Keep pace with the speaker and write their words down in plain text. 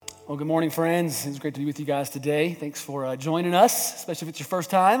Well, good morning, friends. It's great to be with you guys today. Thanks for joining us, especially if it's your first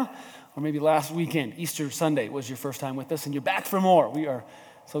time, or maybe last weekend, Easter Sunday was your first time with us, and you're back for more. We are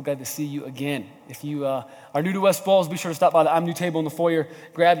so glad to see you again. If you are new to West Bowles, be sure to stop by the I'm New table in the foyer,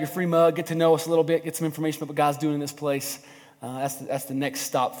 grab your free mug, get to know us a little bit, get some information about what God's doing in this place. That's the next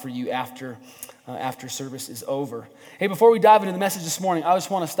stop for you after service is over. Hey, before we dive into the message this morning, I just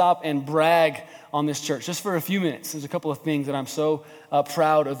want to stop and brag on this church just for a few minutes. There's a couple of things that I'm so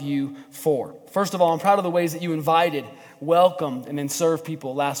proud of you for. First of all, I'm proud of the ways that you invited, welcomed, and then served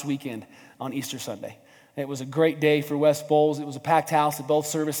people last weekend on Easter Sunday. It was a great day for West Bowles. It was a packed house at both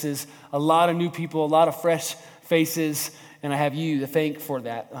services, a lot of new people, a lot of fresh faces, and I have you to thank for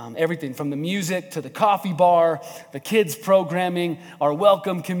that. Everything from the music to the coffee bar, the kids programming, our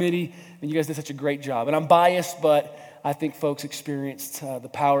welcome committee, and you guys did such a great job. And I'm biased, but I think folks experienced the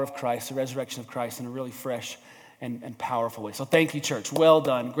power of Christ, the resurrection of Christ in a really fresh and powerful way. So thank you, church. Well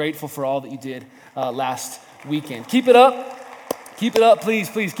done. Grateful for all that you did last weekend. Keep it up. Keep it up, please.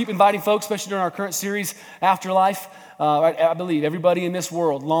 Keep inviting folks, especially during our current series, AfterLife. I believe everybody in this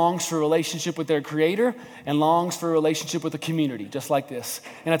world longs for a relationship with their Creator and longs for a relationship with a community, just like this.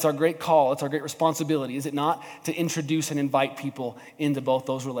 And it's our great call, it's our great responsibility, is it not, to introduce and invite people into both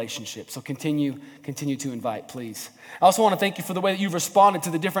those relationships. So continue to invite, please. I also want to thank you for the way that you've responded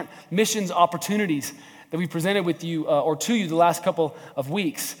to the different missions opportunities that we presented with you or to you the last couple of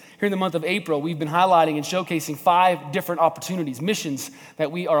weeks. Here in the month of April, we've been highlighting and showcasing 5 different opportunities, missions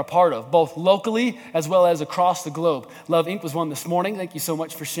that we are a part of, both locally as well as across the globe. Love Inc. was one this morning. Thank you so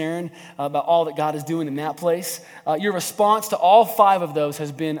much for sharing about all that God is doing in that place. Your response to all 5 of those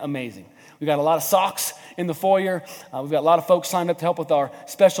has been amazing. We've got a lot of socks in the foyer. We've got a lot of folks signed up to help with our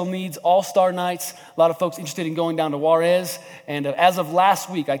special needs all-star nights. A lot of folks interested in going down to Juarez. And as of last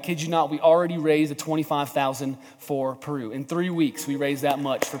week, I kid you not, we already raised $25,000 for Peru. In 3 weeks, we raised that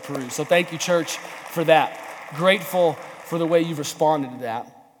much for Peru. So thank you, church, for that. Grateful for the way you've responded to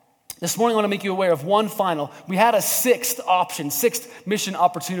that. This morning, I want to make you aware of one final. We had a sixth mission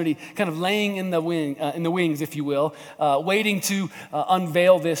opportunity, kind of laying in the wings, if you will, waiting to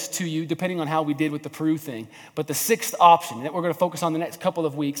unveil this to you, depending on how we did with the Peru thing. But the sixth option that we're going to focus on the next couple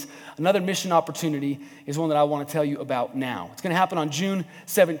of weeks, another mission opportunity, is one that I want to tell you about now. It's going to happen on June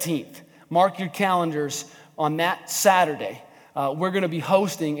 17th. Mark your calendars on that Saturday. We're going to be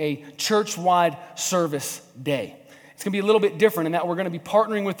hosting a church-wide service day. It's going to be a little bit different in that we're going to be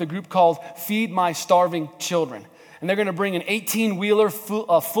partnering with a group called Feed My Starving Children. And they're going to bring an 18-wheeler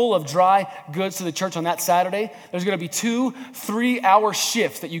full of dry goods to the church on that Saturday. There's going to be 2 3-hour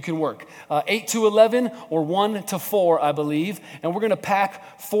shifts that you can work, 8 to 11 or 1 to 4, I believe. And we're going to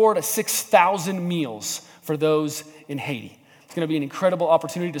pack 4,000 to 6,000 meals for those in Haiti. It's going to be an incredible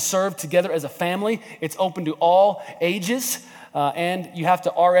opportunity to serve together as a family. It's open to all ages. And you have to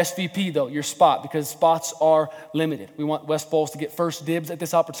RSVP, though, your spot, because spots are limited. We want West Bowles to get first dibs at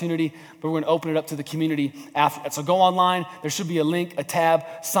this opportunity, but we're going to open it up to the community after that. So go online. There should be a link, a tab.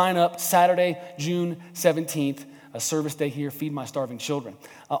 Sign up Saturday, June 17th, a service day here, Feed My Starving Children.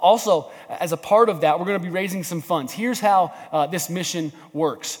 Also, as a part of that, we're going to be raising some funds. Here's how this mission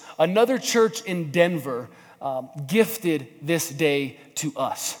works. Another church in Denver gifted this day to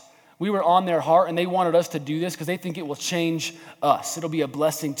us. We were on their heart, and they wanted us to do this because they think it will change us. It'll be a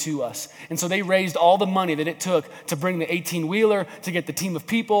blessing to us. And so they raised all the money that it took to bring the 18-wheeler, to get the team of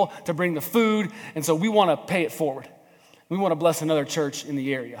people, to bring the food. And so we want to pay it forward. We want to bless another church in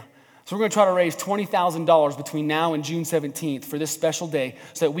the area. So we're going to try to raise $20,000 between now and June 17th for this special day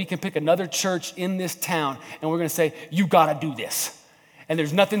so that we can pick another church in this town, and we're going to say, you got to do this. And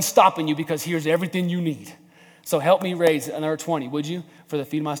there's nothing stopping you because here's everything you need. So help me raise another 20, would you, for the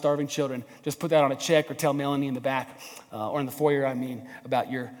Feed My Starving Children? Just put that on a check or tell Melanie in the back, or in the foyer,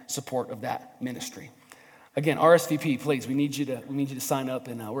 about your support of that ministry. Again, RSVP, please. We need you to sign up,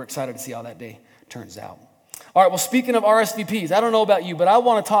 and we're excited to see how that day turns out. All right, well, speaking of RSVPs, I don't know about you, but I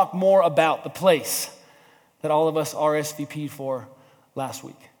want to talk more about the place that all of us RSVP'd for last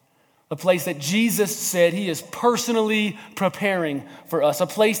week. A place that Jesus said he is personally preparing for us. A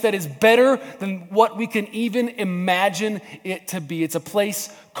place that is better than what we can even imagine it to be. It's a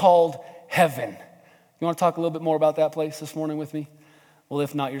place called heaven. You want to talk a little bit more about that place this morning with me? Well,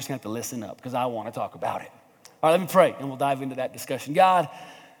 if not, you're just going to have to listen up because I want to talk about it. All right, let me pray and we'll dive into that discussion. God,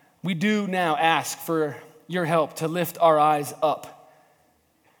 we do now ask for your help to lift our eyes up.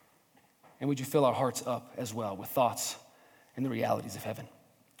 And would you fill our hearts up as well with thoughts and the realities of heaven?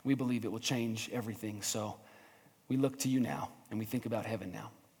 We believe it will change everything, so we look to you now, and we think about heaven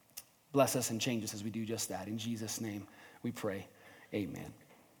now. Bless us and change us as we do just that. In Jesus' name we pray, amen.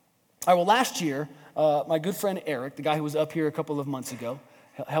 All right, well, last year, my good friend Eric, the guy who was up here a couple of months ago,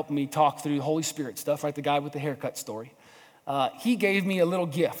 helped me talk through Holy Spirit stuff, right? The guy with the haircut story. He gave me a little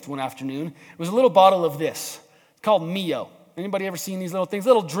gift one afternoon. It was a little bottle of this. It's called Mio. Anybody ever seen these little things?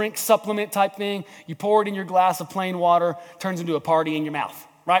 Little drink supplement type thing. You pour it in your glass of plain water, turns into a party in your mouth,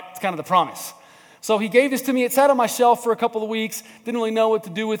 right? It's kind of the promise. So he gave this to me. It sat on my shelf for a couple of weeks. Didn't really know what to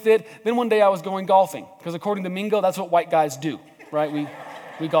do with it. Then one day I was going golfing because according to Mingo, that's what white guys do, right?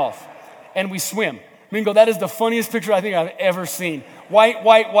 We golf and we swim. Mingo, that is the funniest picture I think I've ever seen. White,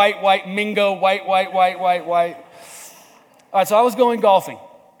 Mingo, white. All right, so I was going golfing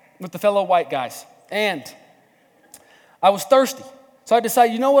with the fellow white guys, and I was thirsty. So I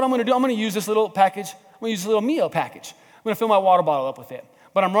decided, you know what I'm going to do? I'm going to use this little package. I'm going to use this little Mio package. I'm going to fill my water bottle up with it.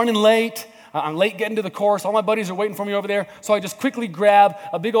 But I'm running late. I'm late getting to the course. All my buddies are waiting for me over there. So I just quickly grab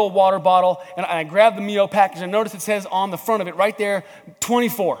a big old water bottle, and I grab the Mio package, and notice it says on the front of it right there,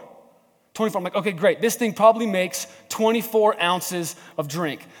 24. I'm like, okay, great. This thing probably makes 24 ounces of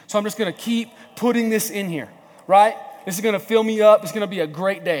drink. So I'm just going to keep putting this in here, right? This is going to fill me up. It's going to be a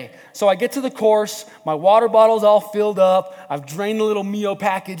great day. So I get to the course. My water bottle's all filled up. I've drained the little Mio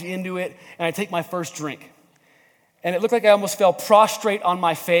package into it, and I take my first drink. And it looked like I almost fell prostrate on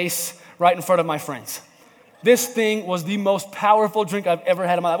my face right in front of my friends. This thing was the most powerful drink I've ever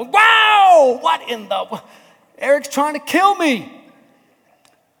had in my life. Wow! What in the... Eric's trying to kill me.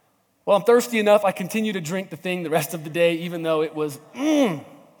 Well, I'm thirsty enough. I continue to drink the thing the rest of the day, even though it was...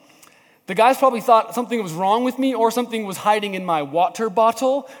 The guys probably thought something was wrong with me or something was hiding in my water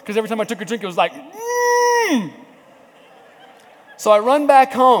bottle because every time I took a drink, it was like, So I run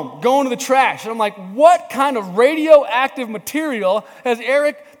back home, going to the trash, and I'm like, what kind of radioactive material has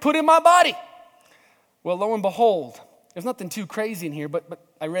Eric put in my body? Well, lo and behold, there's nothing too crazy in here, but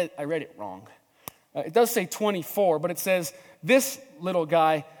I read it wrong. It does say 24, but it says this little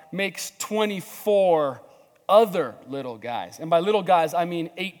guy makes 24 other little guys. And by little guys, I mean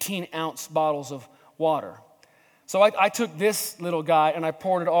 18-ounce bottles of water. So I took this little guy and I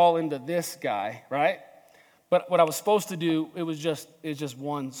poured it all into this guy, right? But what I was supposed to do, it was just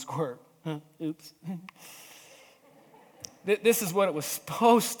one squirt. Oops. This is what it was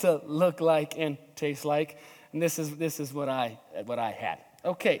supposed to look like and taste like. And this is what I had.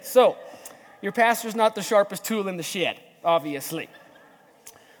 Okay, so your pastor's not the sharpest tool in the shed, obviously.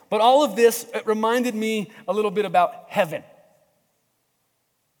 But all of this, it reminded me a little bit about heaven.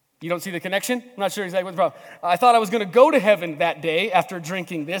 You don't see the connection? I'm not sure exactly what the problem. I thought I was going to go to heaven that day after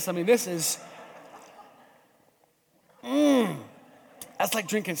drinking this. I mean, this is, that's like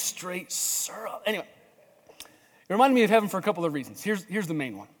drinking straight syrup. Anyway, it reminded me of heaven for a couple of reasons. Here's the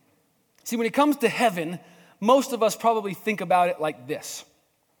main one. See, when it comes to heaven, most of us probably think about it like this.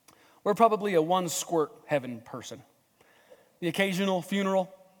 We're probably a one-squirt heaven person. The occasional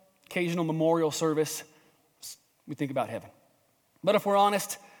funeral, occasional memorial service, we think about heaven. But if we're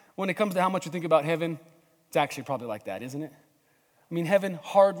honest, when it comes to how much we think about heaven, it's actually probably like that, isn't it? I mean, heaven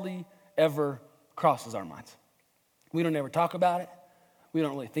hardly ever crosses our minds. We don't ever talk about it. We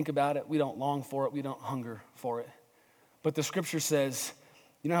don't really think about it. We don't long for it. We don't hunger for it. But the scripture says,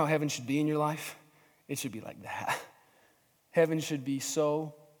 you know how heaven should be in your life? It should be like that. Heaven should be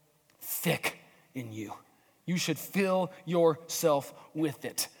so thick in you. You should fill yourself with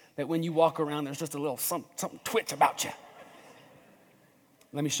it. That when you walk around, there's just a little something twitch about you.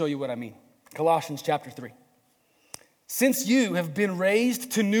 Let me show you what I mean. Colossians chapter 3. Since you have been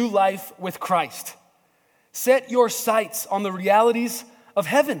raised to new life with Christ, set your sights on the realities of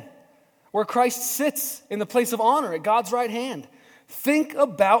heaven, where Christ sits in the place of honor at God's right hand. Think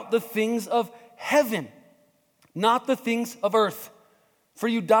about the things of heaven, not the things of earth. For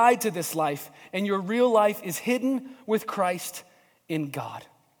you died to this life, and your real life is hidden with Christ in God.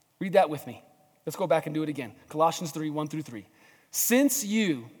 Read that with me. Let's go back and do it again. Colossians 3, 1-3. Since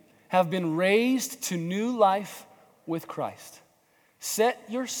you have been raised to new life with Christ, set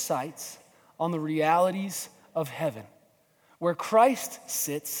your sights on the realities of heaven, where Christ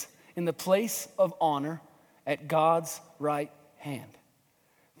sits in the place of honor at God's right hand.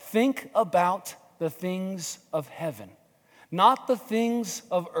 Think about the things of heaven, not the things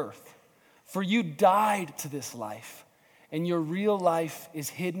of earth. For you died to this life, and your real life is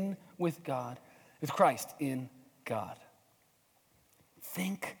hidden with God, with Christ in God.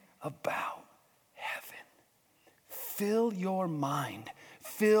 Think about heaven. Fill your mind,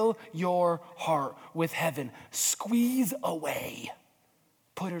 fill your heart with heaven. Squeeze away.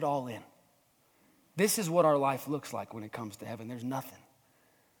 Put it all in. This is what our life looks like when it comes to heaven. There's nothing.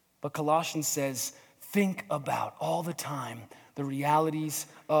 But Colossians says, think about all the time the realities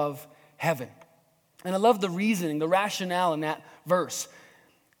of heaven. And I love the reasoning, the rationale in that verse.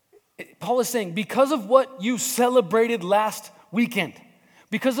 Paul is saying, because of what you celebrated last weekend,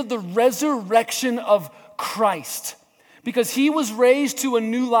 because of the resurrection of Christ. Because he was raised to a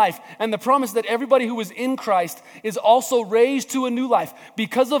new life, and the promise that everybody who is in Christ is also raised to a new life.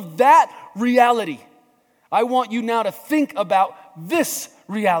 Because of that reality, I want you now to think about this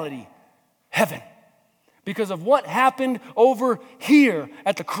reality, heaven. Because of what happened over here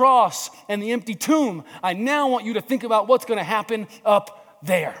at the cross and the empty tomb, I now want you to think about what's going to happen up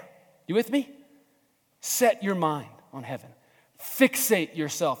there. You with me? Set your mind on heaven. Fixate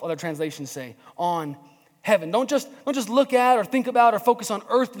yourself, other translations say, on heaven. Don't just look at or think about or focus on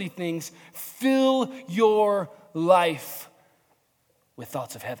earthly things. Fill your life with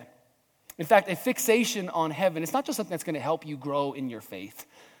thoughts of heaven. In fact, a fixation on heaven, it's not just something that's going to help you grow in your faith.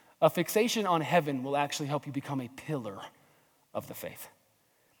 A fixation on heaven will actually help you become a pillar of the faith.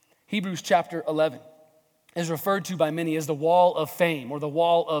 Hebrews chapter 11 is referred to by many as the wall of fame or the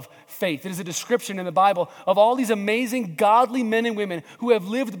wall of faith. It is a description in the Bible of all these amazing godly men and women who have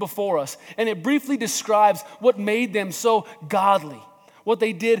lived before us. And it briefly describes what made them so godly, what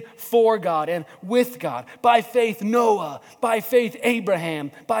they did for God and with God. By faith, Noah. By faith,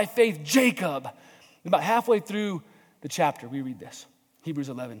 Abraham. By faith, Jacob. About halfway through the chapter, we read this. Hebrews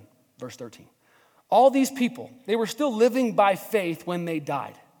 11, verse 13. All these people, they were still living by faith when they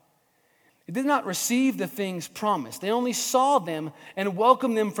died. They did not receive the things promised. They only saw them and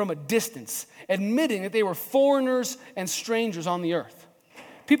welcomed them from a distance, admitting that they were foreigners and strangers on the earth.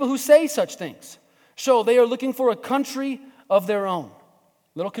 People who say such things show they are looking for a country of their own. A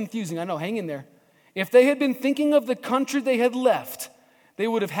little confusing, I know, hang in there. If they had been thinking of the country they had left, they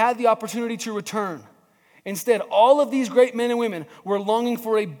would have had the opportunity to return. Instead, all of these great men and women were longing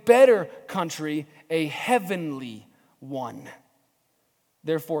for a better country, a heavenly one.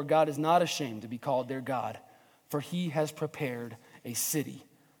 Therefore, God is not ashamed to be called their God, for he has prepared a city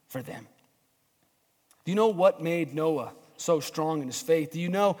for them. Do you know what made Noah so strong in his faith? Do you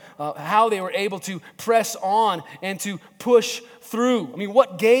know how they were able to press on and to push through? I mean,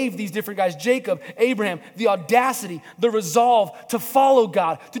 what gave these different guys, Jacob, Abraham, the audacity, the resolve to follow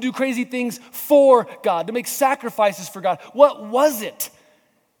God, to do crazy things for God, to make sacrifices for God? What was it?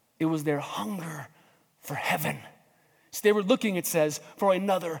 It was their hunger for heaven. So they were looking, it says, for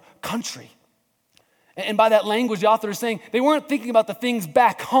another country. And by that language, the author is saying they weren't thinking about the things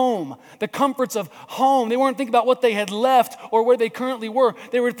back home, the comforts of home. They weren't thinking about what they had left or where they currently were.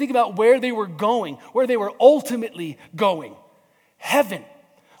 They were thinking about where they were going, where they were ultimately going, heaven.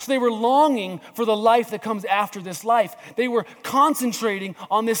 So they were longing for the life that comes after this life. They were concentrating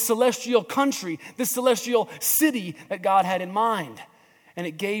on this celestial country, this celestial city that God had in mind. And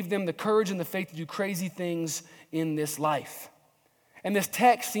it gave them the courage and the faith to do crazy things in this life. And this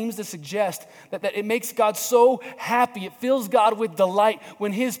text seems to suggest that it makes God so happy, it fills God with delight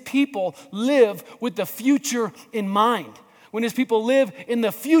when his people live with the future in mind. When his people live in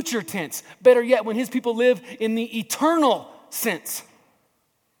the future tense. Better yet, when his people live in the eternal sense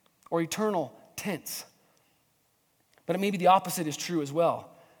or eternal tense. But maybe the opposite is true as well.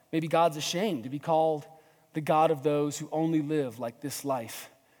 Maybe God's ashamed to be called the God of those who only live like this life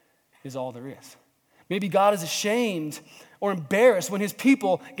is all there is. Maybe God is ashamed or embarrassed when his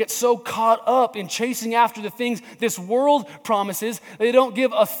people get so caught up in chasing after the things this world promises, they don't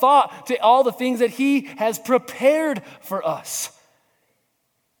give a thought to all the things that he has prepared for us.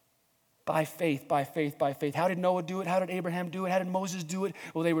 By faith, by faith, by faith. How did Noah do it? How did Abraham do it? How did Moses do it?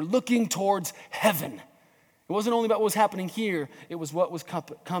 Well, they were looking towards heaven. It wasn't only about what was happening here, it was what was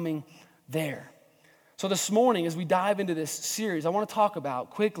coming there. So this morning, as we dive into this series, I want to talk about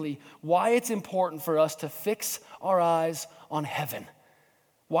quickly why it's important for us to fix our eyes on heaven.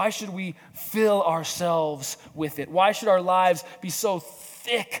 Why should we fill ourselves with it? Why should our lives be so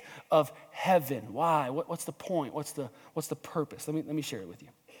thick of heaven? Why? What's the point? What's the purpose? Let me share it with you.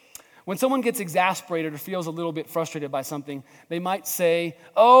 When someone gets exasperated or feels a little bit frustrated by something, they might say,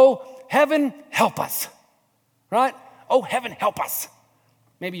 "Oh, heaven, help us." Right? "Oh, heaven, help us."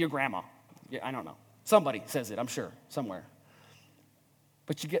 Maybe your grandma. Yeah, I don't know. Somebody says it, I'm sure, somewhere.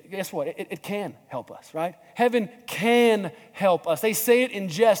 But guess what? It can help us, right? Heaven can help us. They say it in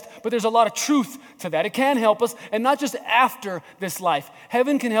jest, but there's a lot of truth to that. It can help us, and not just after this life.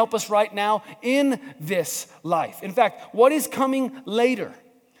 Heaven can help us right now in this life. In fact, what is coming later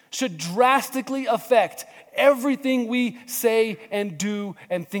should drastically affect everything we say and do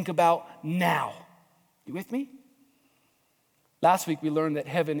and think about now. You with me? Last week, we learned that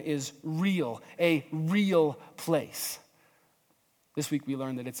heaven is real, a real place. This week, we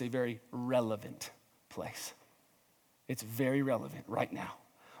learned that it's a very relevant place. It's very relevant right now.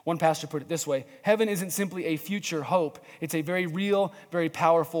 One pastor put it this way: heaven isn't simply a future hope. It's a very real, very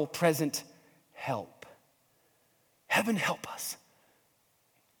powerful present help. Heaven help us.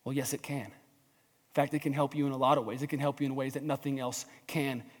 Well, yes, it can. In fact, it can help you in a lot of ways. It can help you in ways that nothing else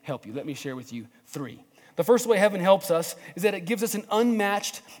can help you. Let me share with you 3. The first way heaven helps us is that it gives us an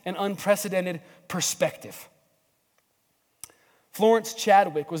unmatched and unprecedented perspective. Florence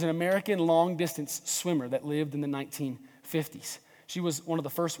Chadwick was an American long-distance swimmer that lived in the 1950s. She was one of the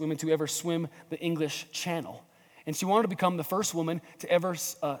first women to ever swim the English Channel. And she wanted to become the first woman to ever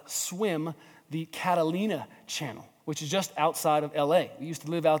swim the Catalina Channel, which is just outside of LA. We used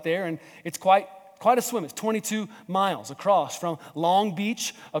to live out there, and it's quite a swim. It's 22 miles across from Long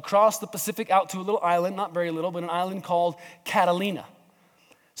Beach, across the Pacific, out to a little island, not very little, but an island called Catalina.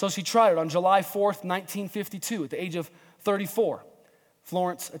 So she tried it on July 4th, 1952, at the age of 34.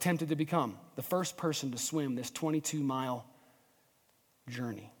 Florence attempted to become the first person to swim this 22-mile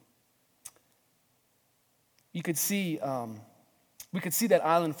journey. We could see that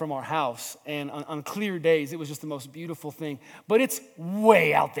island from our house, and on clear days, it was just the most beautiful thing. But it's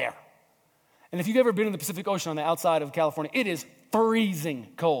way out there. And if you've ever been in the Pacific Ocean on the outside of California, it is freezing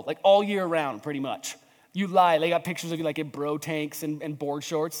cold, like all year round, pretty much. You lie. They got pictures of you like in bro tanks and board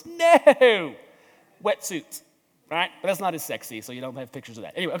shorts. No! Wetsuits, right? But that's not as sexy, so you don't have pictures of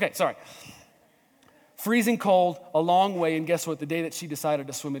that. Anyway, okay, sorry. Freezing cold, a long way, and guess what? The day that she decided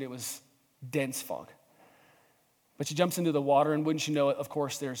to swim it was dense fog. But she jumps into the water, and wouldn't you know it, of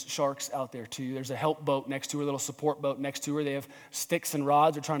course, there's sharks out there too. There's a help boat next to her, a little support boat next to her. They have sticks and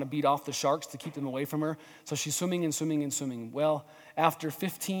rods. They're trying to beat off the sharks to keep them away from her. So she's swimming and swimming and swimming. Well, after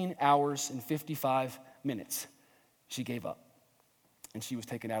 15 hours and 55 minutes, she gave up, and she was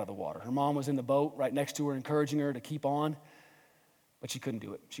taken out of the water. Her mom was in the boat right next to her, encouraging her to keep on, but she couldn't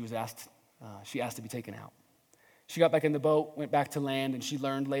do it. She asked to be taken out. She got back in the boat, went back to land, and she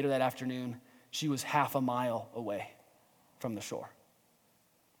learned later that afternoon she was half a mile away from the shore.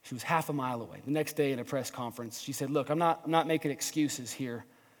 She was half a mile away. The next day in a press conference, she said, look, I'm not making excuses here,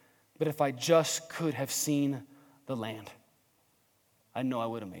 but if I just could have seen the land, I know I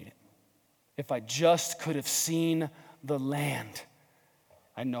would have made it. If I just could have seen the land,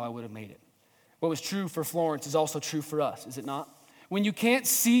 I know I would have made it. What was true for Florence is also true for us, is it not? When you can't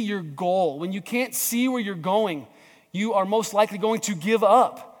see your goal, when you can't see where you're going, you are most likely going to give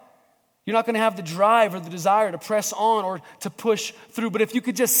up. You're not going to have the drive or the desire to press on or to push through. But if you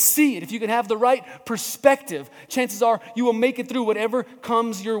could just see it, if you can have the right perspective, chances are you will make it through whatever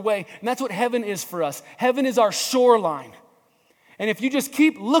comes your way. And that's what heaven is for us. Heaven is our shoreline. And if you just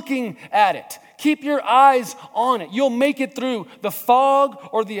keep looking at it, keep your eyes on it, you'll make it through the fog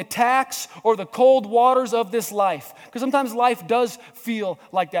or the attacks or the cold waters of this life. Because sometimes life does feel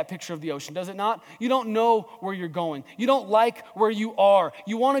like that picture of the ocean, does it not? You don't know where you're going. You don't like where you are.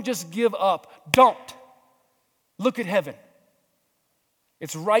 You want to just give up. Don't. Look at heaven.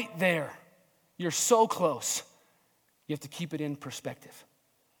 It's right there. You're so close. You have to keep it in perspective.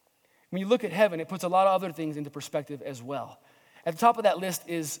 When you look at heaven, it puts a lot of other things into perspective as well. At the top of that list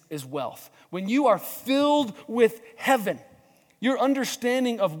is wealth. When you are filled with heaven, your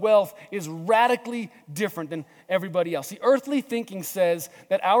understanding of wealth is radically different than everybody else. The earthly thinking says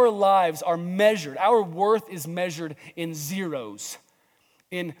that our lives are measured, our worth is measured in zeros,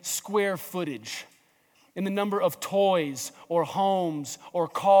 in square footage, in the number of toys or homes or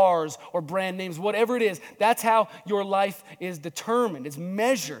cars or brand names, whatever it is. That's how your life is determined, it's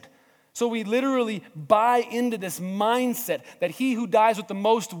measured. So we literally buy into this mindset that he who dies with the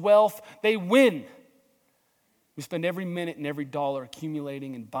most wealth, they win. We spend every minute and every dollar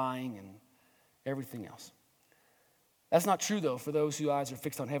accumulating and buying and everything else. That's not true, though, for those whose eyes are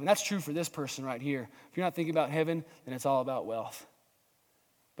fixed on heaven. That's true for this person right here. If you're not thinking about heaven, then it's all about wealth.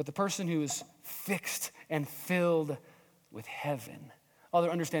 But the person who is fixed and filled with heaven, their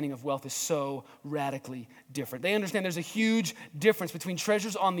understanding of wealth is so radically different. They understand there's a huge difference between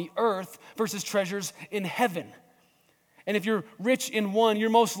treasures on the earth versus treasures in heaven. And if you're rich in one, you're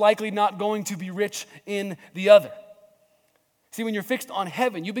most likely not going to be rich in the other. See, when you're fixed on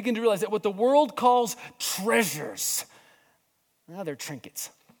heaven, you begin to realize that what the world calls treasures, they're trinkets.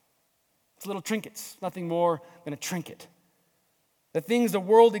 It's little trinkets, nothing more than a trinket. The things the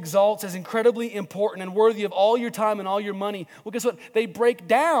world exalts as incredibly important and worthy of all your time and all your money, well, guess what? They break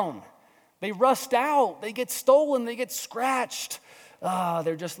down. They rust out. They get stolen. They get scratched.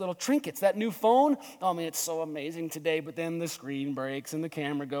 They're just little trinkets. That new phone, oh man, it's so amazing today, but then the screen breaks and the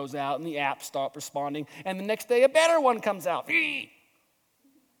camera goes out and the apps stop responding, and the next day a better one comes out. You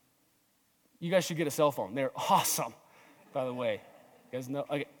guys should get a cell phone. They're awesome, by the way. You guys know?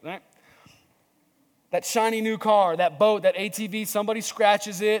 Okay, all right. That shiny new car, that boat, that ATV, somebody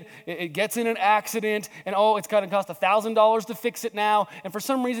scratches it, it gets in an accident, and it's going to cost $1,000 to fix it now, and for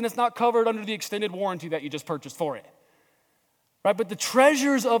some reason it's not covered under the extended warranty that you just purchased for it. right? But the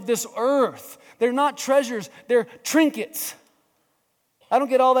treasures of this earth, they're not treasures, they're trinkets. I don't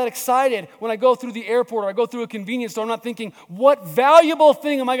get all that excited when I go through the airport or I go through a convenience store. I'm not thinking, what valuable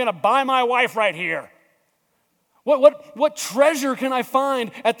thing am I going to buy my wife right here? What treasure can I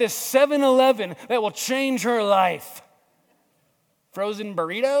find at this 7-Eleven that will change her life? Frozen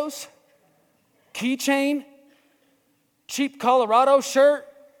burritos? Keychain? Cheap Colorado shirt?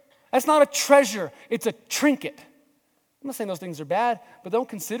 That's not a treasure. It's a trinket. I'm not saying those things are bad, but don't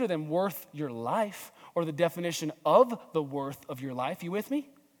consider them worth your life or the definition of the worth of your life. You with me?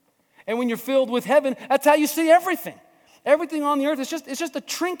 And when you're filled with heaven, that's how you see everything. Everything on the earth, it's just a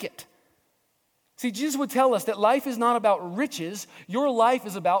trinket. See, Jesus would tell us that life is not about riches. Your life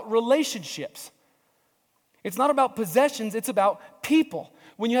is about relationships. It's not about possessions. It's about people.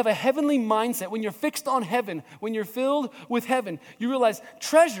 When you have a heavenly mindset, when you're fixed on heaven, when you're filled with heaven, you realize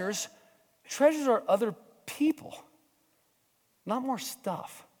treasures are other people, not more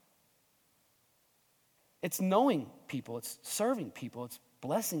stuff. It's knowing people, it's serving people, it's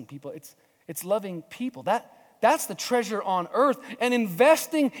blessing people, it's loving people. That's the treasure on earth. And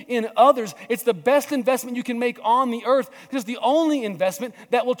investing in others, it's the best investment you can make on the earth because it's the only investment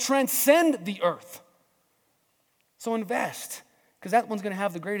that will transcend the earth. So invest, because that one's going to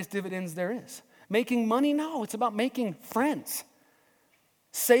have the greatest dividends there is. Making money? No, it's about making friends.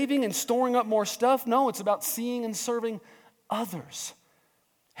 Saving and storing up more stuff? No, it's about seeing and serving others.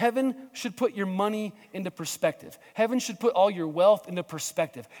 Heaven should put your money into perspective. Heaven should put all your wealth into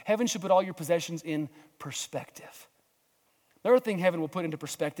perspective. Heaven should put all your possessions in perspective. The other thing heaven will put into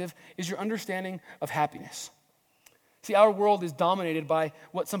perspective is your understanding of happiness. See, our world is dominated by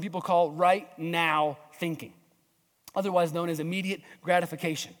what some people call right now thinking, otherwise known as immediate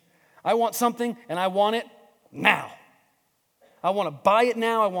gratification. I want something and I want it now. I want to buy it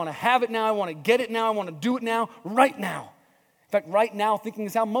now. I want to have it now. I want to get it now. I want to do it now, right now. In fact, right now thinking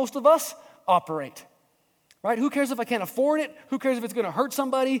is how most of us operate. Right? Who cares if I can't afford it? Who cares if it's going to hurt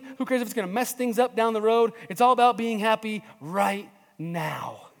somebody? Who cares if it's going to mess things up down the road? It's all about being happy right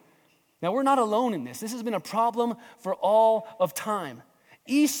now. Now, we're not alone in this. This has been a problem for all of time.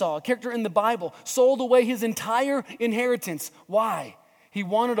 Esau, a character in the Bible, sold away his entire inheritance. Why? He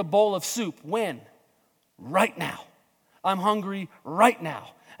wanted a bowl of soup. When? Right now. I'm hungry right now.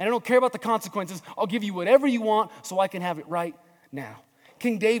 And I don't care about the consequences. I'll give you whatever you want so I can have it right now.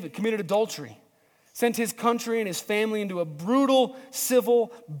 King David committed adultery, sent his country and his family into a brutal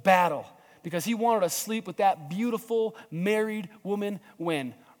civil battle because he wanted to sleep with that beautiful married woman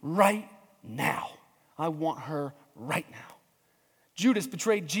when? Right now. I want her right now. Judas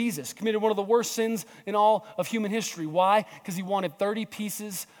betrayed Jesus, committed one of the worst sins in all of human history. Why? Because he wanted 30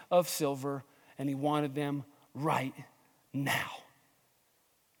 pieces of silver and he wanted them right now.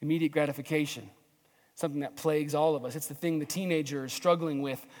 Immediate gratification, something that plagues all of us. It's the thing the teenager is struggling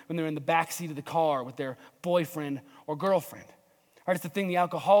with when they're in the backseat of the car with their boyfriend or girlfriend. Right? It's the thing the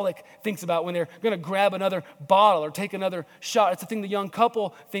alcoholic thinks about when they're going to grab another bottle or take another shot. It's the thing the young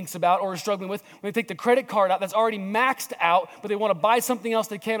couple thinks about or is struggling with when they take the credit card out that's already maxed out, but they want to buy something else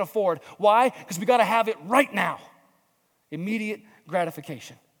they can't afford. Why? Because we got to have it right now. Immediate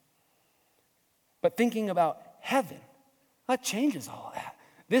gratification. But thinking about heaven, that changes all of that.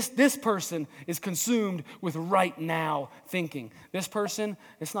 This person is consumed with right now thinking. This person,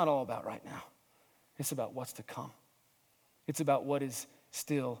 it's not all about right now. It's about what's to come. It's about what is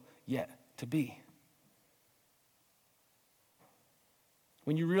still yet to be.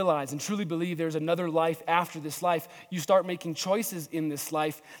 When you realize and truly believe there's another life after this life, you start making choices in this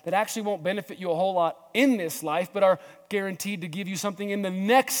life that actually won't benefit you a whole lot in this life, but are guaranteed to give you something in the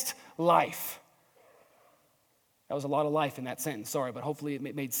next life. That was a lot of life in that sentence, sorry, but hopefully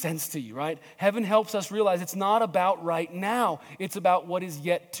it made sense to you, right? Heaven helps us realize it's not about right now. It's about what is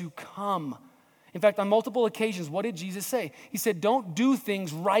yet to come. In fact, on multiple occasions, what did Jesus say? He said, don't do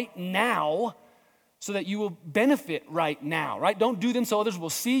things right now so that you will benefit right now, right? Don't do them so others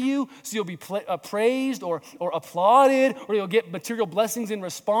will see you, so you'll be praised or applauded, or you'll get material blessings in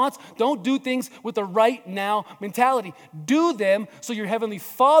response. Don't do things with the right now mentality. Do them so your heavenly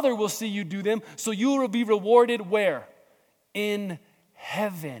Father will see you do them, so you will be rewarded where? In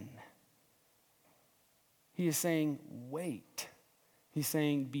heaven. He is saying, wait. He's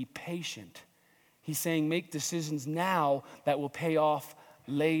saying, be patient. He's saying, make decisions now that will pay off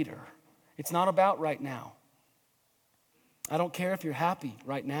later. It's not about right now. I don't care if you're happy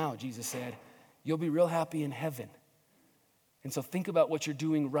right now, Jesus said. You'll be real happy in heaven. And so think about what you're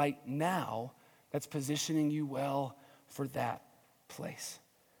doing right now that's positioning you well for that place.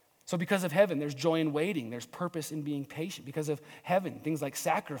 So because of heaven, there's joy in waiting. There's purpose in being patient. Because of heaven, things like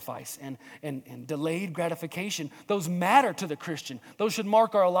sacrifice and delayed gratification, those matter to the Christian. Those should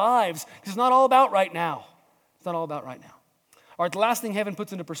mark our lives because it's not all about right now. It's not all about right now. All right, the last thing heaven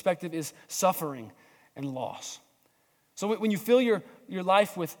puts into perspective is suffering and loss. So when you fill your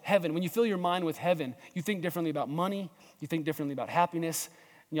life with heaven, when you fill your mind with heaven, you think differently about money, you think differently about happiness,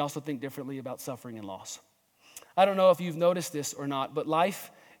 and you also think differently about suffering and loss. I don't know if you've noticed this or not, but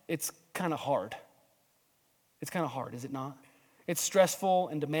life, it's kind of hard. It's kind of hard, is it not? It's stressful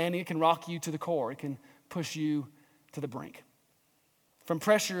and demanding. It can rock you to the core. It can push you to the brink. From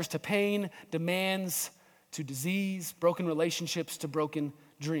pressures to pain, demands to disease, broken relationships to broken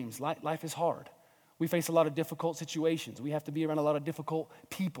dreams. Life is hard. We face a lot of difficult situations. We have to be around a lot of difficult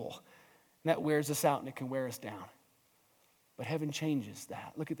people. And that wears us out and it can wear us down. But heaven changes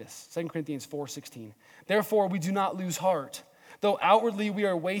that. Look at this, 2 Corinthians 4:16. Therefore, we do not lose heart. Though outwardly we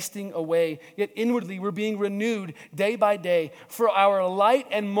are wasting away, yet inwardly we're being renewed day by day. For our light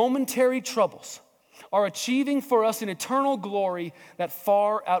and momentary troubles are achieving for us an eternal glory that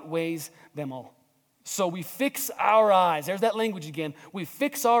far outweighs them all. So we fix our eyes. There's that language again. We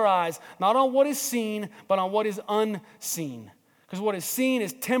fix our eyes not on what is seen, but on what is unseen. Because what is seen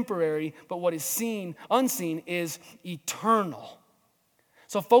is temporary, but what is unseen is eternal.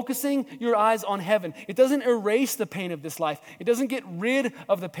 So focusing your eyes on heaven, it doesn't erase the pain of this life. It doesn't get rid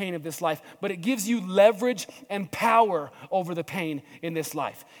of the pain of this life, but it gives you leverage and power over the pain in this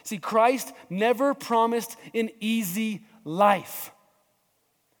life. See, Christ never promised an easy life.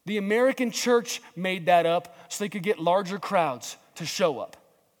 The American church made that up so they could get larger crowds to show up.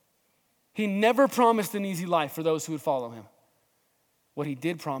 He never promised an easy life for those who would follow him. What he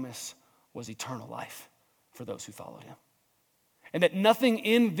did promise was eternal life for those who followed him. And that nothing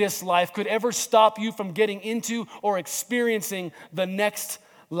in this life could ever stop you from getting into or experiencing the next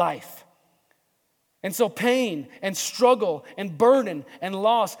life. And so pain and struggle and burden and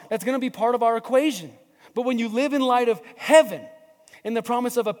loss, that's going to be part of our equation. But when you live in light of heaven, in the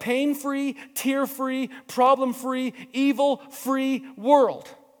promise of a pain-free, tear-free, problem-free, evil-free world,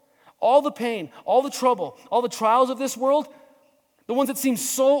 all the pain, all the trouble, all the trials of this world, the ones that seem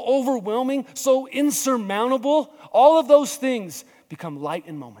so overwhelming, so insurmountable, all of those things become light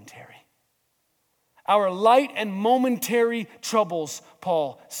and momentary. Our light and momentary troubles,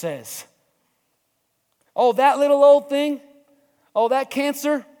 Paul says. Oh, that little old thing? Oh, that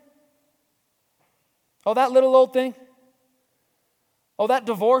cancer? Oh, that little old thing? Oh, that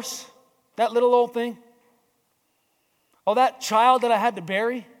divorce? That little old thing? Oh, that child that I had to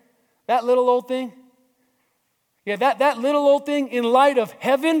bury? That little old thing? Yeah, that little old thing in light of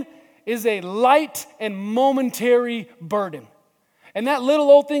heaven is a light and momentary burden. And that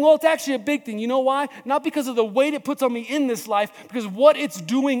little old thing, well, it's actually a big thing. You know why? Not because of the weight it puts on me in this life, because what it's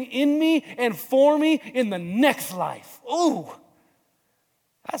doing in me and for me in the next life. Ooh,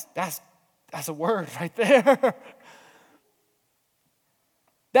 that's a word right there.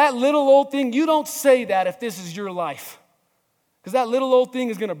 That little old thing, you don't say that if this is your life. Because that little old thing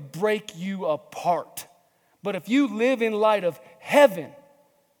is going to break you apart. But if you live in light of heaven,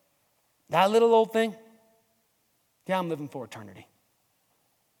 that little old thing, yeah, I'm living for eternity.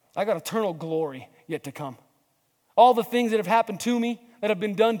 I got eternal glory yet to come. All the things that have happened to me, that have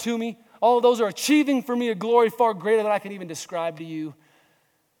been done to me, all of those are achieving for me a glory far greater than I can even describe to you.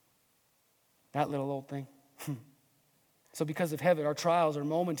 That little old thing. So because of heaven, our trials are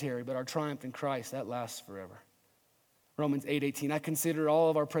momentary, but our triumph in Christ, that lasts forever. Romans 8:18, I consider all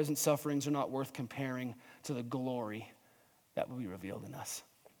of our present sufferings are not worth comparing to the glory that will be revealed in us.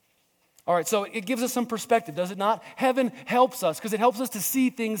 All right, so it gives us some perspective, does it not? Heaven helps us because it helps us to see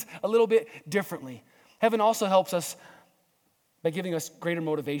things a little bit differently. Heaven also helps us by giving us greater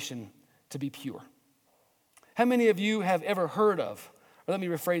motivation to be pure. How many of you have ever heard of, or let me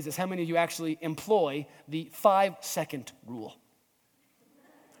rephrase this, how many of you actually employ the 5-second rule?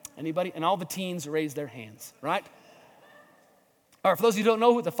 Anybody? And all the teens raise their hands, right? All right, for those of you who don't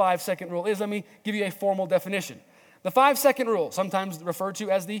know what the 5-second rule is, let me give you a formal definition. The 5-second rule, sometimes referred to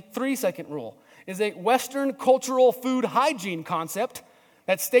as the 3-second rule, is a Western cultural food hygiene concept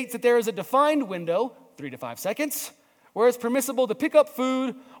that states that there is a defined window, 3 to 5 seconds, where it's permissible to pick up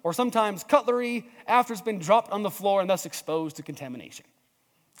food or sometimes cutlery after it's been dropped on the floor and thus exposed to contamination.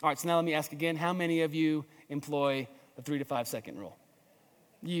 All right, so now let me ask again, how many of you employ the 3 to 5 second rule?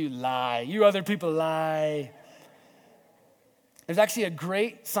 You lie. You other people lie. There's actually a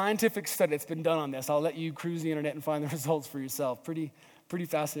great scientific study that's been done on this. I'll let you cruise the internet and find the results for yourself. Pretty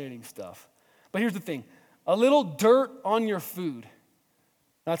fascinating stuff. But here's the thing. A little dirt on your food,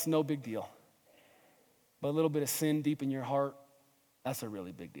 that's no big deal. But a little bit of sin deep in your heart, that's a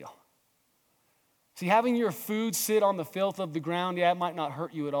really big deal. See, having your food sit on the filth of the ground, it might not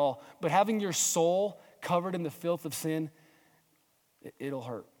hurt you at all. But having your soul covered in the filth of sin, it'll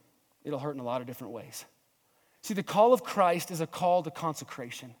hurt. It'll hurt in a lot of different ways. See, the call of Christ is a call to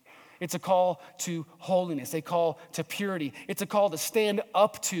consecration. It's a call to holiness, a call to purity. It's a call to stand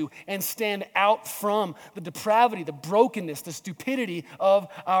up to and stand out from the depravity, the brokenness, the stupidity of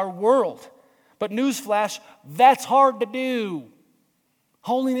our world. But newsflash, that's hard to do.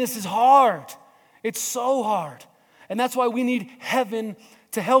 Holiness is hard. It's so hard. And that's why we need heaven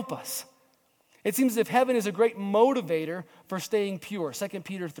to help us. It seems as if heaven is a great motivator for staying pure, 2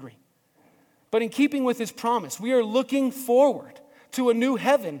 Peter 3. But in keeping with his promise, we are looking forward to a new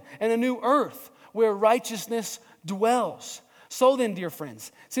heaven and a new earth where righteousness dwells. So then, dear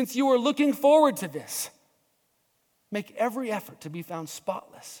friends, since you are looking forward to this, make every effort to be found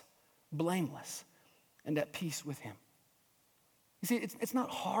spotless, blameless, and at peace with him. You see, it's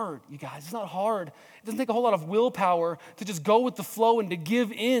not hard, you guys. It's not hard. It doesn't take a whole lot of willpower to just go with the flow and to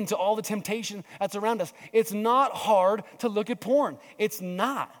give in to all the temptation that's around us. It's not hard to look at porn. It's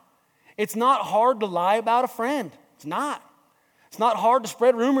not. It's not hard to lie about a friend. It's not. It's not hard to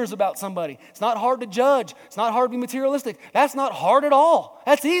spread rumors about somebody. It's not hard to judge. It's not hard to be materialistic. That's not hard at all.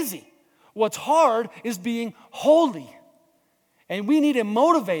 That's easy. What's hard is being holy. And we need a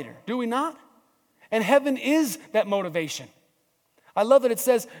motivator, do we not? And heaven is that motivation. I love that it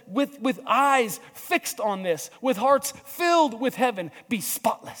says, with eyes fixed on this, with hearts filled with heaven, be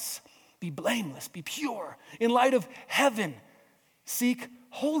spotless, be blameless, be pure. In light of heaven, seek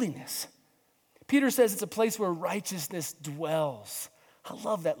holiness. Peter says it's a place where righteousness dwells. I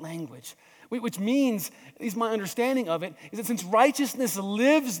love that language, which means, at least my understanding of it, is that since righteousness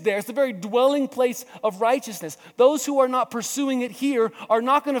lives there, it's the very dwelling place of righteousness. Those who are not pursuing it here are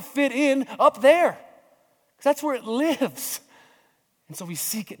not going to fit in up there, because that's where it lives. And so we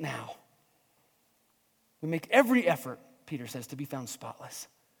seek it now. We make every effort, Peter says, to be found spotless.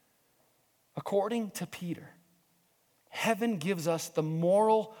 According to Peter, heaven gives us the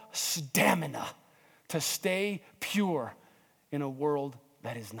moral stamina to stay pure in a world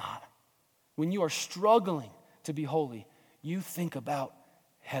that is not. When you are struggling to be holy, you think about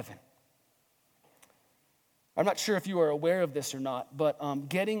heaven. I'm not sure if you are aware of this or not, but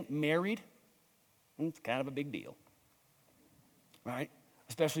getting married, it's kind of a big deal. Right?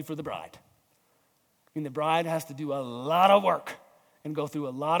 Especially for the bride. I mean, the bride has to do a lot of work and go through a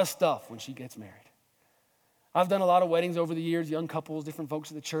lot of stuff when she gets married. I've done a lot of weddings over the years, young couples, different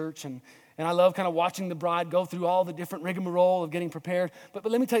folks at the church, and I love kind of watching the bride go through all the different rigmarole of getting prepared. But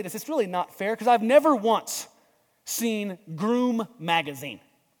let me tell you this, it's really not fair, because I've never once seen Groom magazine.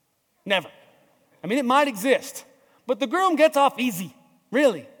 Never. I mean, it might exist, but the groom gets off easy,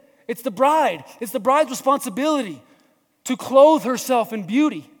 really. It's the bride. It's the bride's responsibility to clothe herself in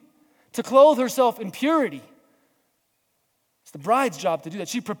beauty, to clothe herself in purity. It's the bride's job to do that.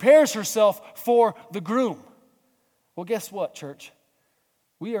 She prepares herself for the groom. Well, guess what, church?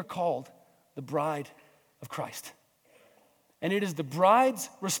 We are called the bride of Christ. And it is the bride's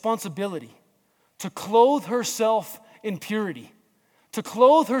responsibility to clothe herself in purity, to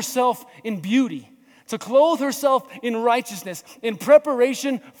clothe herself in beauty, to clothe herself in righteousness, in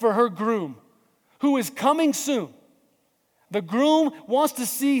preparation for her groom, who is coming soon. The groom wants to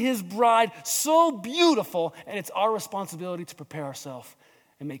see his bride so beautiful, and it's our responsibility to prepare ourselves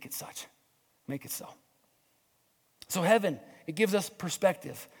and make it such. Make it so. So heaven, it gives us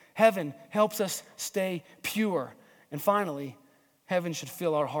perspective. Heaven helps us stay pure. And finally, heaven should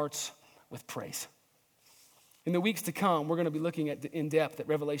fill our hearts with praise. In the weeks to come, we're going to be looking at in depth at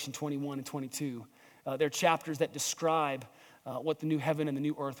Revelation 21 and 22. They're chapters that describe what the new heaven and the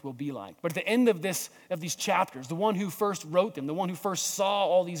new earth will be like. But at the end of these chapters, the one who first wrote them, the one who first saw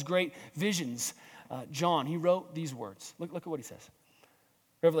all these great visions, John, he wrote these words. Look at what he says.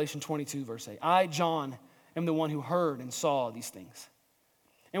 Revelation 22, verse 8. I, John, am the one who heard and saw these things.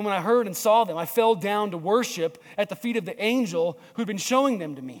 And when I heard and saw them, I fell down to worship at the feet of the angel who'd been showing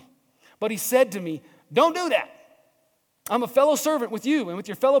them to me. But he said to me, don't do that. I'm a fellow servant with you and with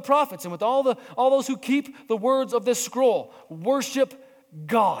your fellow prophets and with all those who keep the words of this scroll. Worship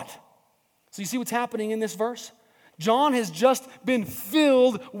God. So you see what's happening in this verse? John has just been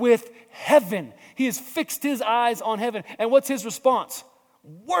filled with heaven. He has fixed his eyes on heaven. And what's his response?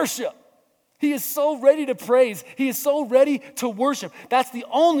 Worship. He is so ready to praise. He is so ready to worship. That's the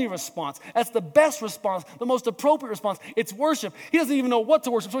only response. That's the best response, the most appropriate response. It's worship. He doesn't even know what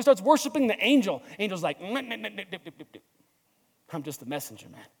to worship, so he starts worshiping the angel. Angel's like, I'm just a messenger,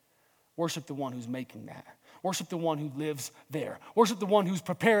 man. Worship the one who's making that. Worship the one who lives there. Worship the one who's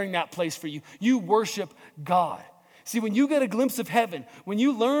preparing that place for you. You worship God. See, when you get a glimpse of heaven, when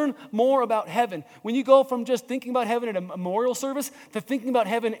you learn more about heaven, when you go from just thinking about heaven at a memorial service to thinking about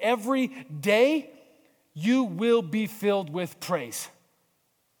heaven every day, you will be filled with praise.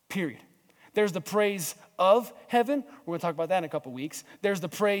 Period. There's the praise of heaven. We're going to talk about that in a couple of weeks. There's the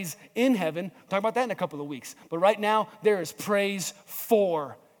praise in heaven. We'll talk about that in a couple of weeks. But right now, there is praise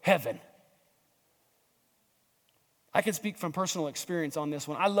for heaven. I can speak from personal experience on this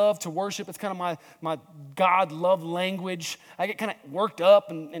one. I love to worship. It's kind of my God love language. I get kind of worked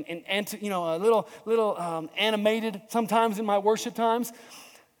up and a little animated sometimes in my worship times.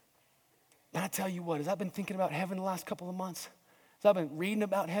 And I tell you what, as I've been thinking about heaven the last couple of months, as I've been reading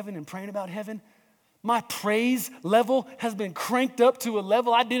about heaven and praying about heaven, my praise level has been cranked up to a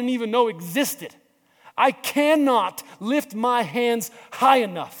level I didn't even know existed. I cannot lift my hands high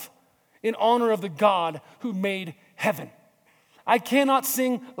enough in honor of the God who made heaven. I cannot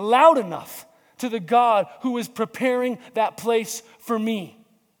sing loud enough to the God who is preparing that place for me.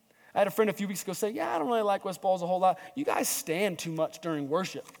 I had a friend a few weeks ago say, I don't really like West Balls a whole lot. You guys stand too much during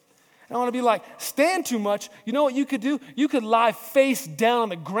worship. And I want to be like, stand too much. You know what you could do? You could lie face down on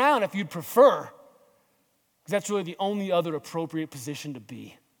the ground if you'd prefer. Because that's really the only other appropriate position to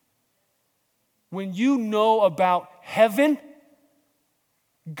be. When you know about heaven,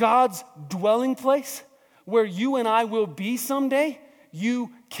 God's dwelling place, where you and I will be someday,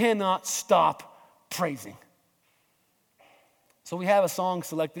 you cannot stop praising. So we have a song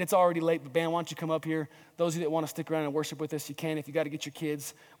selected. It's already late, but band, why don't you come up here? Those of you that want to stick around and worship with us, you can. If you got to get your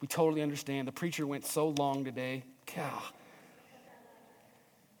kids, we totally understand. The preacher went so long today. God.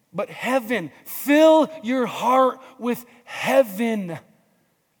 But heaven, fill your heart with heaven.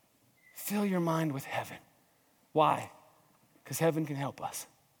 Fill your mind with heaven. Why? Because heaven can help us.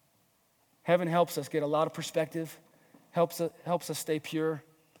 Heaven helps us get a lot of perspective, helps us stay pure,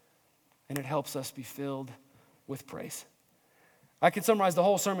 and it helps us be filled with praise. I could summarize the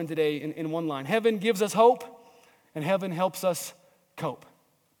whole sermon today in one line. Heaven gives us hope, and heaven helps us cope.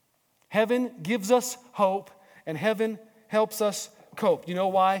 Heaven gives us hope, and heaven helps us cope. You know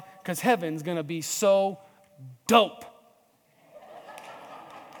why? Because heaven's going to be so dope.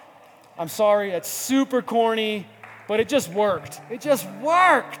 I'm sorry, it's super corny, but it just worked. It just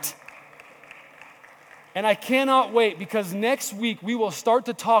worked. And I cannot wait, because next week we will start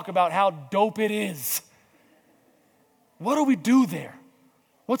to talk about how dope it is. What do we do there?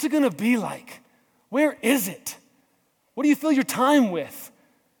 What's it going to be like? Where is it? What do you fill your time with?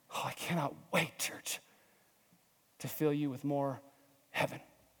 Oh, I cannot wait, church, to fill you with more heaven,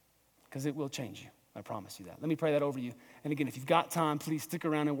 because it will change you. I promise you that. Let me pray that over you. And again, if you've got time, please stick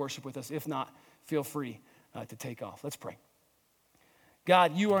around and worship with us. If not, feel free to take off. Let's pray.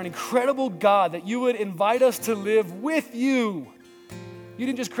 God, you are an incredible God that you would invite us to live with you. You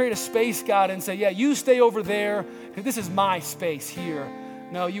didn't just create a space, God, and say, you stay over there because this is my space here.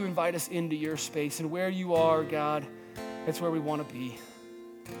 No, you invite us into your space, and where you are, God, that's where we want to be.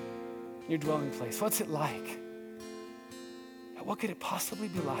 Your dwelling place. What's it like? What could it possibly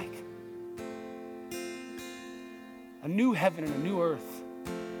be like? A new heaven and a new earth.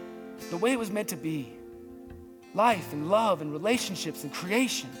 The way it was meant to be. Life and love and relationships and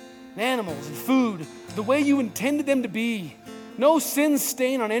creation and animals and food. The way you intended them to be. No sin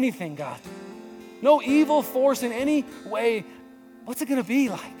stain on anything, God. No evil force in any way. What's it going to be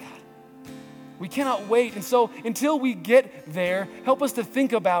like, God? We cannot wait. And so until we get there, help us to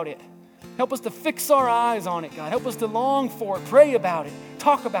think about it. Help us to fix our eyes on it, God. Help us to long for it, pray about it,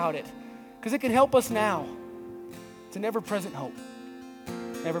 talk about it. Because it can help us now. It's an ever-present hope,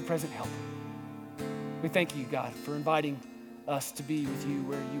 ever-present help. We thank you, God, for inviting us to be with you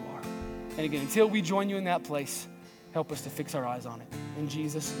where you are. And again, until we join you in that place, help us to fix our eyes on it. In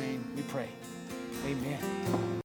Jesus' name we pray. Amen.